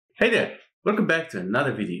Hey there, welcome back to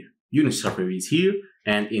another video. Younes Charfaoui is here,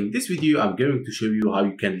 and in this video I'm going to show you how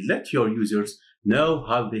you can let your users know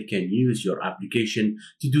how they can use your application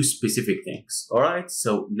to do specific things. Alright,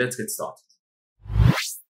 so let's get started.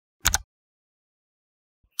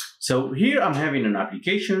 So here I'm having an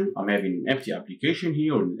application, I'm having an empty application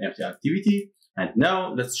here, or an empty activity, and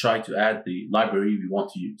now let's try to add the library we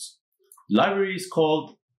want to use. The library is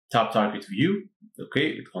called TabTargetView. Okay,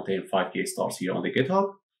 it contains 5k stars here on the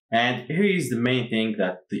GitHub. And here is the main thing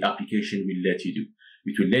that the application will let you do.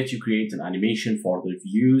 It will let you create an animation for the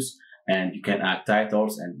views, and you can add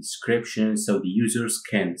titles and descriptions so the users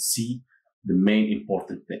can see the main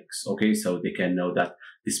important things. Okay, so they can know that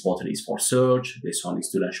this button is for search, this one is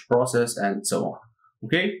to launch process, and so on.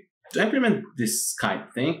 Okay, to implement this kind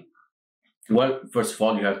of thing, well, first of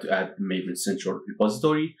all, you have to add the Maven Central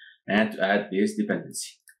repository and to add this dependency.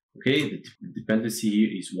 Okay, the dependency here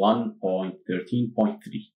is 1.13.3.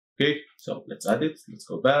 Okay, so let's add it. Let's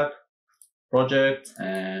go back, project,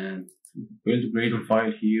 and build a Gradle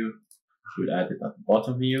file here. We'll add it at the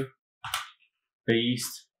bottom here.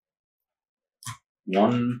 Paste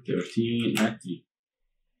 1.13 and 3.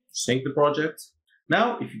 Sync the project.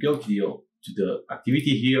 Now, if you go to the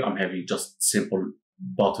activity here, I'm having just simple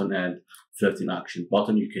button and floating action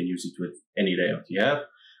button. You can use it with any layout you have.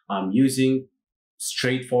 I'm using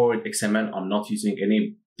straightforward XML. I'm not using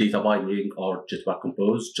any data binding or Jetpack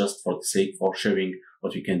Compose, just for the sake for showing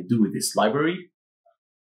what we can do with this library.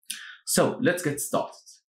 So let's get started.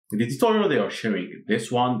 In the tutorial, they are showing this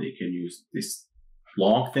one. They can use this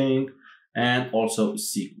long thing and also a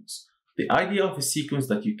sequence. The idea of a sequence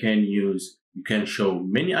that you can use, you can show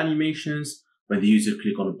many animations. When the user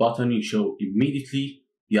click on a button, you show immediately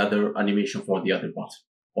the other animation for the other button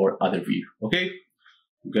or other view. Okay,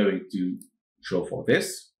 I'm going to show for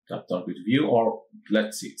this target view, or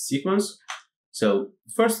let's see, sequence. So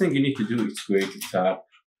the first thing you need to do is create a tab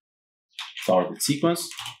target sequence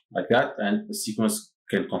like that, and the sequence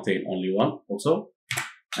can contain only one also,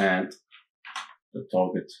 and the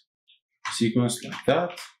target sequence like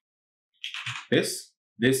that. This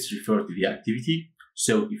refers to the activity.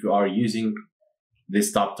 So if you are using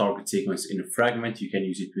this tab target sequence in a fragment, you can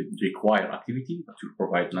use it with require activity that will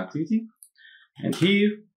provide an activity. And here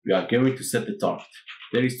we are going to set the target.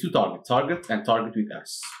 There is two targets, target and target with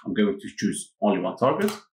S. I'm going to choose only one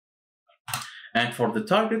target. And for the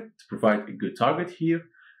target, to provide a good target here,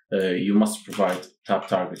 you must provide tab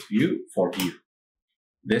target view for view.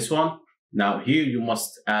 This one. Now here you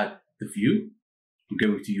must add the view. I'm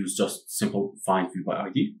going to use just simple find view by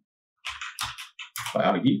ID. By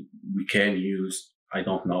ID, we can use, I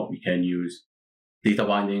don't know, we can use data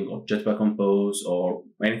binding or Jetpack Compose or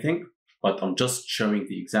anything. But I'm just showing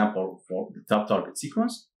the example for the tab target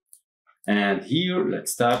sequence. And here,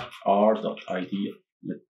 let's tab r.id.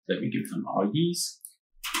 Let me give some IDs.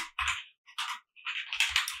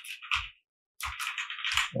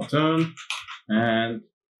 Button. And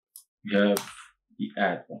we have the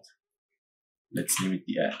add button. Let's name it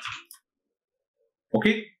the add.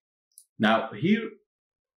 Okay. Now here,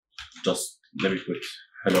 just let me put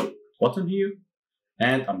hello button here.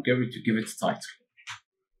 And I'm going to give it a title.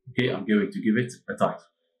 Okay, I'm going to give it a title.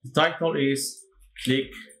 The title is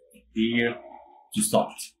click here to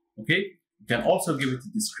start. Okay, you can also give it a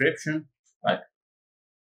description, like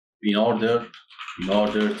in order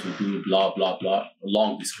to do blah blah blah, a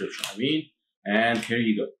long description. And here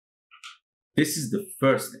you go. This is the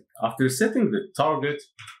first thing. After setting the target,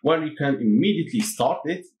 well, you can immediately start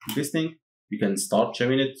it. This thing, you can start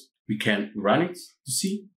showing it. We can run it to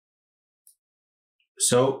see.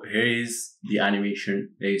 So here is the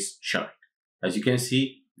animation is showing. As you can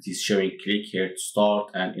see, it is showing click here to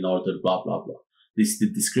start and in order blah blah blah. This is the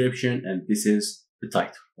description and this is the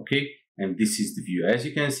title. Okay, and this is the view. As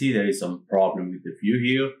you can see, there is some problem with the view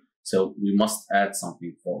here. So we must add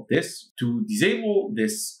something for this. To disable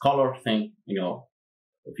this color thing,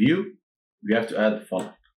 view, we have to add the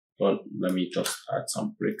following. Well, let me just add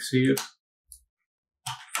some bricks here.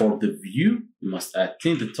 For the view, we must add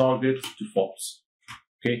tint the target to false.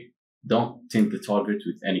 Okay, don't tint the target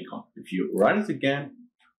with any color. If you run it again,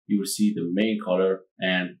 you will see the main color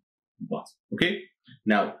and button. Okay,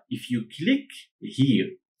 now if you click here,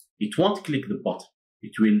 it won't click the button.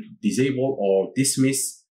 It will disable or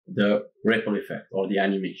dismiss the ripple effect or the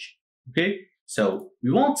animation. Okay, so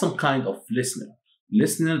we want some kind of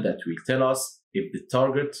listener that will tell us if the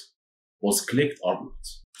target was clicked or not.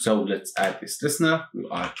 So let's add this listener.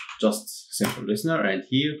 We'll add just simple listener, and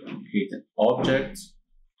here we create an object,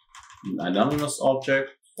 an anonymous object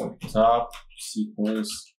for tab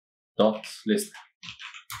sequence dot listener,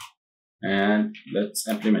 and let's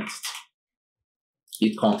implement it.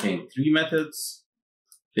 It contains 3 methods.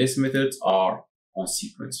 These methods are on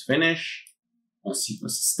sequence finish, on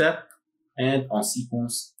sequence step, and on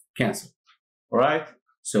sequence cancel. All right.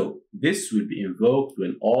 So this will be invoked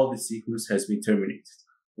when all the sequence has been terminated.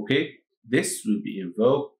 Okay. This will be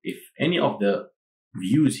invoked if any of the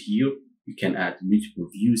views here, you can add multiple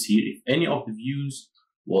views here. If any of the views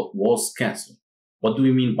was cancelled. What do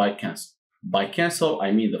we mean by cancel? By cancel,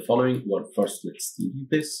 I mean the following. Well, first let's delete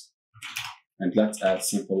this and let's add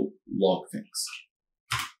simple log things.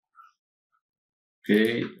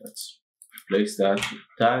 Okay, let's replace that with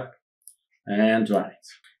tag and run it.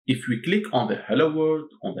 If we click on the hello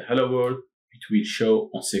world, it will show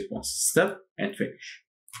on sequence step and finish.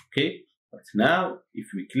 Okay, but now if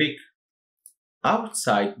we click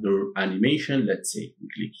outside the animation, let's say we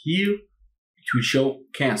click here, it will show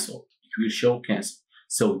cancel. It will show cancel.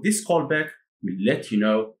 So this callback will let you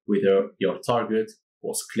know whether your target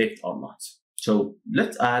was clicked or not. So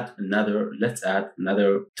let's add another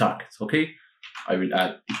target. Okay, I will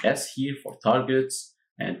add the S here for targets,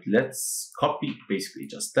 and let's copy basically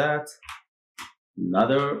just that.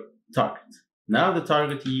 Another target. Now the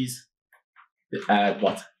target is the add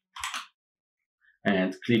button,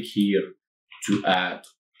 and click here to add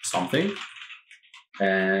something,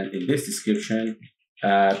 and in this description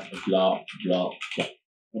add blah blah blah.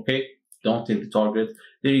 Okay, don't take the target.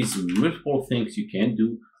 There is multiple things you can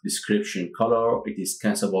do. Description, color, it is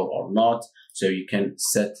cancelable or not. So you can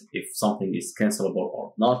set if something is cancelable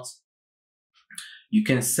or not. You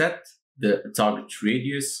can set the target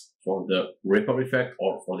radius for the ripple effect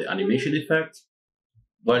or for the animation effect.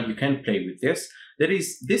 Well, you can play with this. There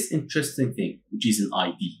is this interesting thing, which is an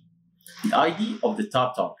ID. The ID of the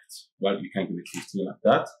top target. Well, you can give it 15 like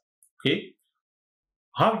that. Okay.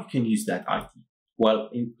 How you can use that ID? Well,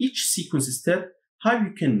 in each sequence step, how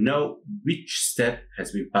you can know which step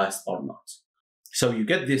has been passed or not. So you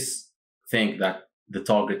get this thing that the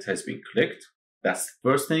target has been clicked. That's the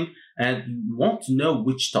first thing. And you want to know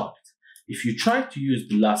which target. If you try to use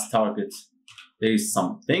the last target, there is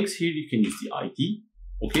some things here. You can use the ID.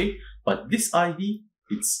 Okay. But this ID,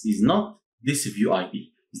 is not this view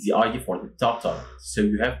ID. It's the ID for the top target. So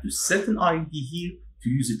you have to set an ID here to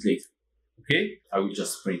use it later. Okay. I will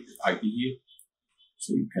just print the ID here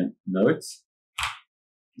so you can know it.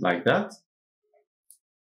 Like that.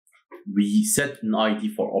 We set an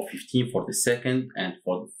ID for 15 for the second, and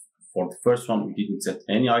for the first one we didn't set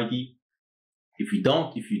any ID. If you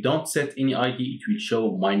don't set any ID, it will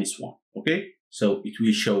show -1. Okay, so it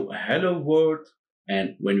will show a hello world,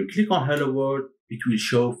 and when you click on hello world, it will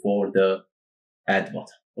show for the add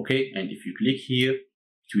button. Okay, and if you click here,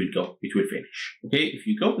 it will finish. Okay, if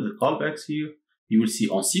you go to the callbacks here, you will see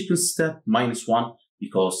on sequence step -1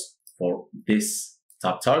 because for this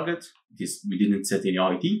top target, we didn't set any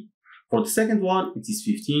ID. For the second one, it is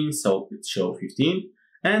 15, so it shows 15.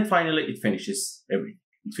 And finally, it finishes everything.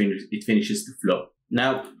 It finishes the flow.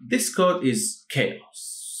 Now, this code is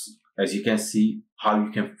chaos. As you can see, how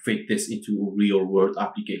you can fit this into a real world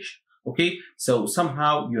application. Okay, so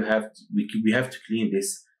somehow we have to clean this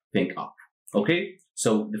thing up. Okay, so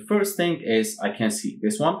the first thing is I can see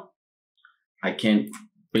this one. I can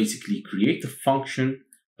basically create a function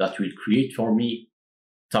that will create for me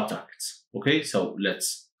top targets. Okay, so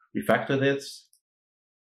let's refactor this.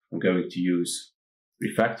 I'm going to use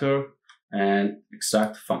refactor and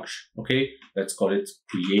extract function. Okay, let's call it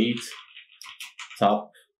create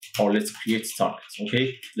top, or let's create targets.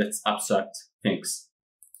 Okay, let's abstract things.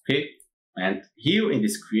 Okay, and here in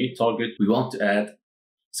this create target, we want to add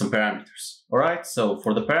some parameters. All right, so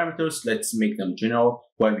for the parameters, let's make them general.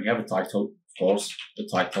 Well, we have a title, of course, the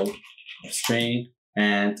title of string,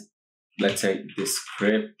 and let's say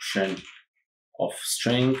description of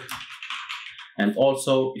string. And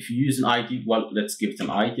also, if you use an ID, well, let's give it an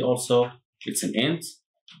ID also. It's an int.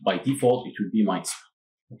 By default, it will be -1.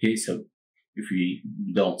 Okay, so if we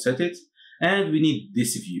don't set it, and we need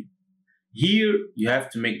this view. Here, you have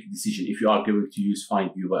to make the decision. If you are going to use find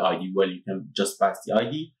view by ID, well, you can just pass the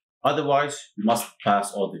ID. Otherwise, you must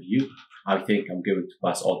pass all the view. I think I'm going to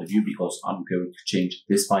pass all the view because I'm going to change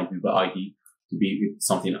this find view by ID to be with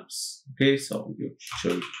something else. Okay, so I'm going to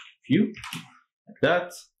show view like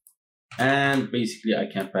that, and basically I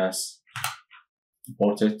can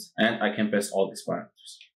import it, and I can pass all these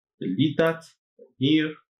parameters. Delete that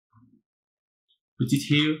here, put it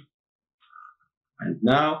here, and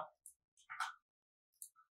now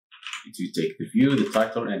it will take the view, the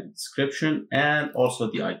title, and the description, and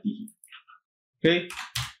also the ID. Okay,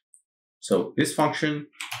 so this function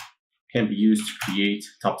can be used to create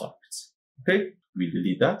top targets. Okay, we'll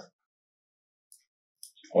delete that.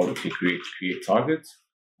 Or we can create target,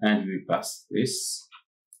 and we pass this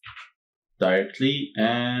directly,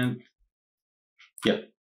 and yeah,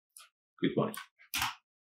 goodbye.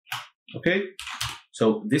 Okay,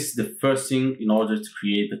 so this is the first thing in order to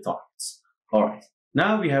create the targets. All right,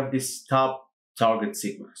 now we have this top target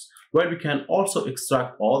sequence where we can also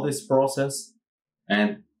extract all this process,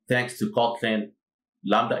 and thanks to Kotlin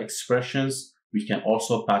Lambda expressions, we can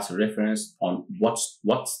also pass a reference on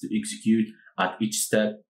what's to execute at each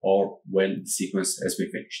step or when the sequence has been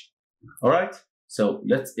finished. All right, so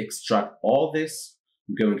let's extract all this.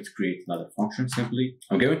 I'm going to create another function simply.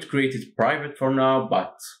 I'm going to create it private for now,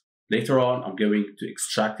 but later on I'm going to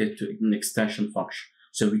extract it to an extension function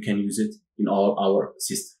so we can use it in all our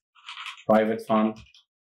system. Private fun,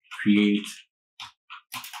 create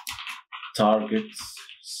target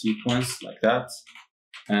sequence like that,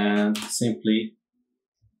 and simply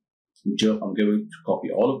I'm going to copy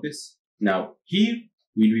all of this. Now here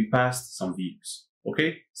will be passed some views.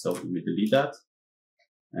 Okay, so we will delete that,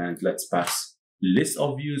 and let's pass list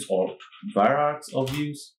of views or varargs of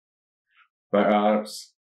views,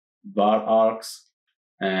 varargs,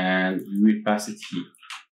 and we will pass it here.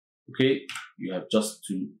 Okay, you have just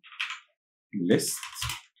to list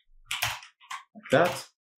like that.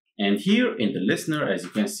 And here in the listener, as you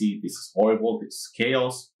can see, this is horrible, this is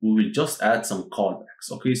chaos. We will just add some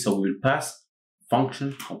callbacks. Okay, so we will pass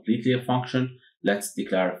function, completely a function. Let's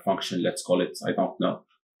declare a function. Let's call it, I don't know,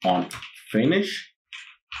 on finish.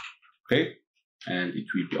 Okay, and it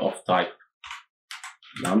will be of type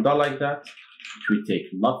lambda like that. It will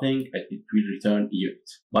take nothing and it will return unit.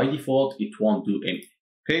 By default, it won't do anything.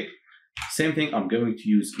 Okay, same thing. I'm going to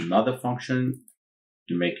use another function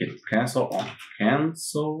to make it cancel on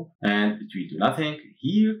cancel, and it will do nothing.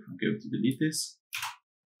 Here, I'm going to delete this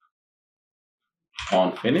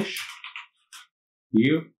on finish.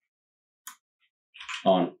 Here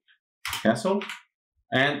on cancel,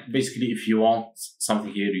 and basically if you want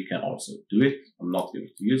something here you can also do it. I'm not going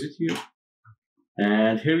to use it here,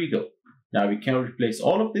 and here we go. Now we can replace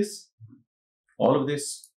all of this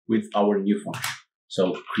with our new function.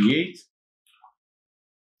 So create,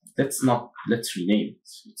 let's rename it.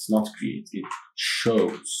 It's not create, it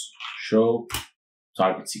show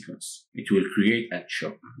target sequence. It will create and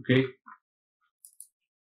show. Okay,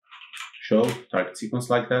 show target sequence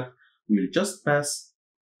like that. We will just pass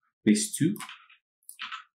these two,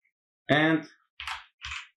 and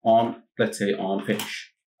on, let's say on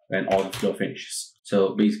finish, when all the flow finishes.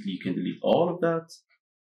 So basically you can delete all of that,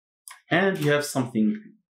 and you have something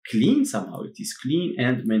clean somehow. It is clean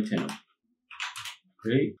and maintainable.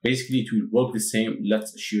 Okay, basically it will work the same.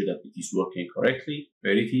 Let's assure that it is working correctly.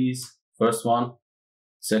 Where it is, first one,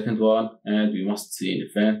 second one, and we must see an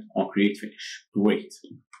event on create finish. Great,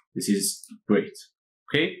 this is great.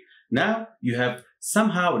 Okay, now you have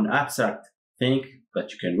somehow an abstract thing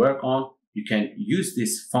that you can work on. You can use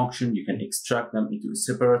this function, you can extract them into a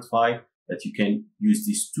separate file that you can use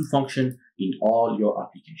these two functions in all your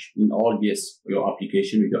application, your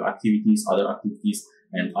application with your activities, other activities,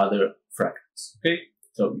 and other fragments. Okay,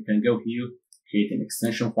 so you can go here, create an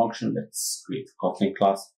extension function. Let's create a Kotlin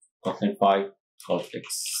class, Kotlin 5, called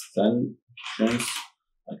extensions,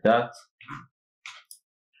 like that.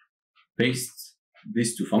 Paste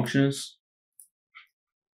these two functions.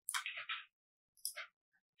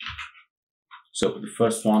 So the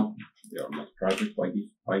first one, they are not private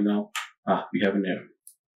by now. We have an error.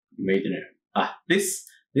 We made an error.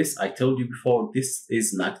 This I told you before, this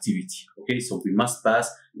is an activity. Okay, so we must pass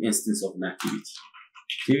an instance of an activity.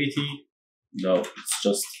 Activity, no, it's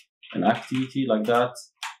just an activity like that,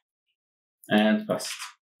 and pass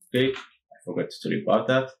it. Okay, I forgot to tell you about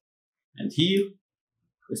that. And here,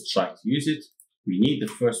 let's try to use it. We need the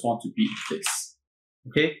first one to be this.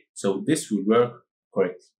 Okay, so this will work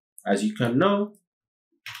correctly. As you can know,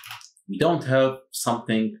 we don't have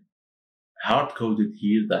something hard-coded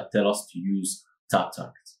here that tell us to use top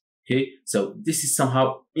target. Okay, so this is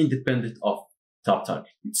somehow independent of top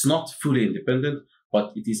target. It's not fully independent,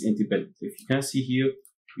 but it is independent. If you can see here,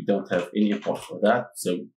 we don't have any import for that,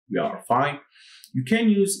 so we are fine. You can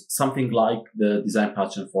use something like the design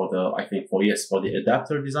pattern for the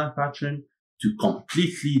adapter design pattern to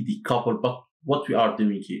completely decouple. But what we are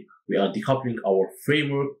doing here, we are decoupling our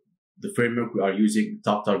framework, the framework we are using,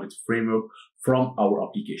 the top target framework, from our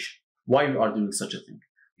application. Why we are doing such a thing?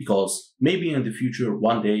 Because maybe in the future,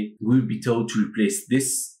 one day, we will be told to replace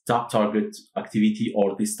this top target activity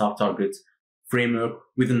or this top target framework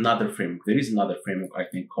with another framework. There is another framework, I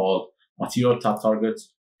think, called Material Top Target.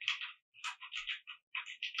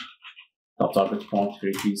 Top target prompt, here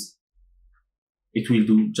it is. It will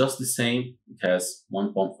do just the same. It has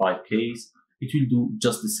 1.5Ks. It will do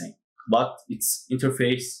just the same, but its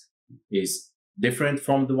interface is different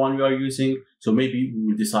from the one we are using. So maybe we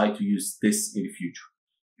will decide to use this in the future.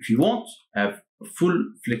 If you want to have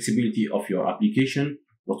full flexibility of your application,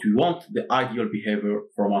 what we want, the ideal behavior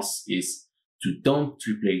from us is to don't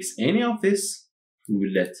replace any of this. We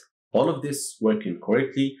will let all of this working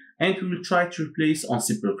correctly, and we will try to replace on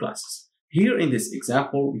simple classes. Here in this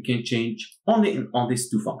example, we can change only on these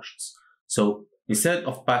two functions. So instead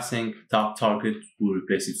of passing top target, we'll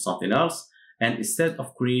replace it with something else. And instead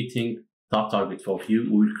of creating top target for view,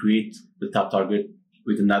 we will create the top target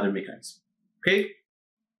with another mechanism. Okay?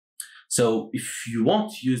 So if you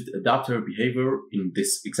want to use the adapter behavior in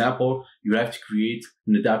this example, you have to create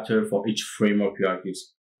an adapter for each framework you are using.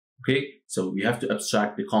 Okay? So we have to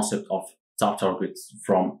abstract the concept of top targets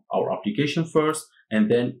from our application first, and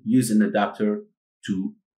then use an adapter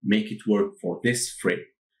to make it work for this frame.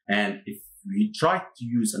 And if we try to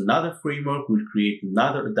use another framework, we'll create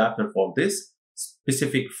another adapter for this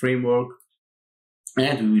specific framework,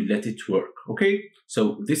 and we will let it work. Okay?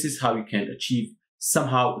 So this is how you can achieve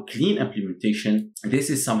somehow a clean implementation. This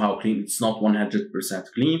is somehow clean. It's not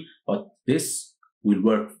 100% clean, but this will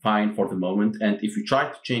work fine for the moment. And if you try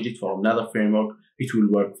to change it for another framework, it will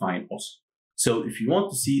work fine also. So if you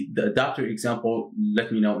want to see the adapter example,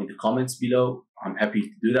 let me know in the comments below. I'm happy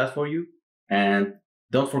to do that for you. And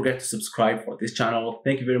don't forget to subscribe for this channel.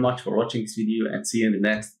 Thank you very much for watching this video, and see you in the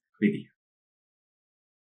next video.